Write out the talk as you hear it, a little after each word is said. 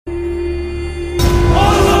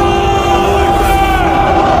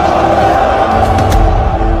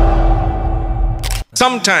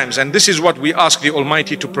sometimes, and this is what we ask the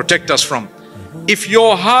Almighty to protect us from, if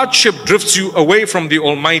your hardship drifts you away from the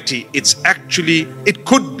Almighty, it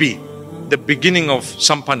could be the beginning of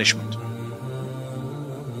some punishment.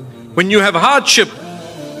 When you have hardship,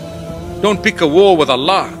 don't pick a war with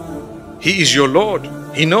Allah. He is your Lord.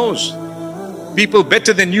 He knows. People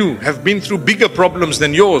better than you have been through bigger problems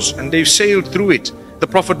than yours, and they've sailed through it. The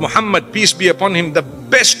Prophet Muhammad, peace be upon him, the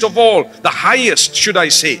best of all, the highest, should I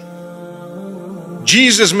say.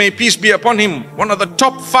 Jesus, may peace be upon him, one of the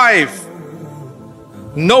top 5.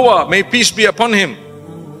 Noah, may peace be upon him,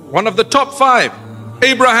 one of the top 5.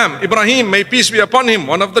 Ibrahim, may peace be upon him,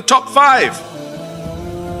 one of the top 5.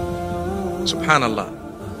 Subhanallah.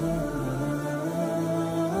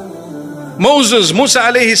 Moses, Musa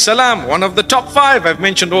alayhi salam, one of the top 5. I've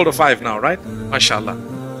mentioned all the 5 now, right? MashaAllah.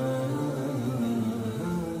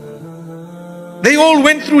 They all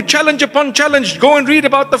went through challenge upon challenge. Go and read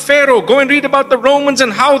about the Pharaoh. Go and read about the Romans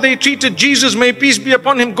and how they treated Jesus. May peace be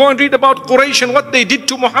upon him. Go and read about Quraysh and what they did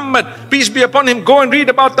to Muhammad. Peace be upon him. Go and read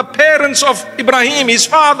about the parents of Ibrahim, his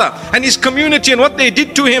father, and his community and what they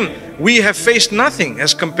did to him. We have faced nothing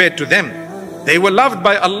as compared to them. They were loved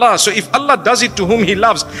by Allah. So if Allah does it to whom He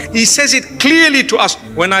loves, He says it clearly to us.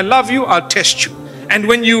 When I love you, I'll test you. And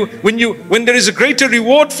when there is a greater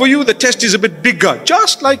reward for you, the test is a bit bigger.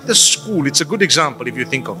 Just like the school. It's a good example if you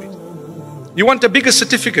think of it. You want a bigger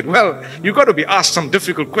certificate? Well, you've got to be asked some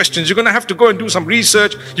difficult questions. You're going to have to go and do some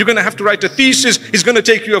research. You're going to have to write a thesis. It's going to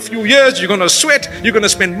take you a few years. You're going to sweat. You're going to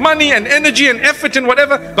spend money and energy and effort and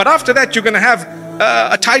whatever. But after that, you're going to have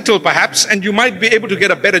a title perhaps, and you might be able to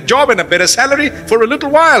get a better job and a better salary for a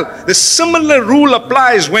little while. The similar rule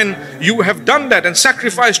applies when you have done that and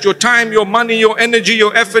sacrificed your time, your money, your energy,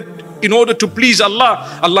 your effort in order to please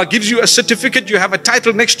Allah. Allah gives you a certificate, you have a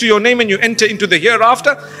title next to your name, and you enter into the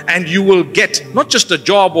hereafter, and you will get not just a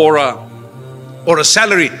job or a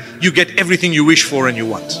salary, you get everything you wish for and you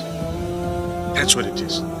want. That's what it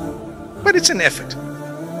is. But it's an effort.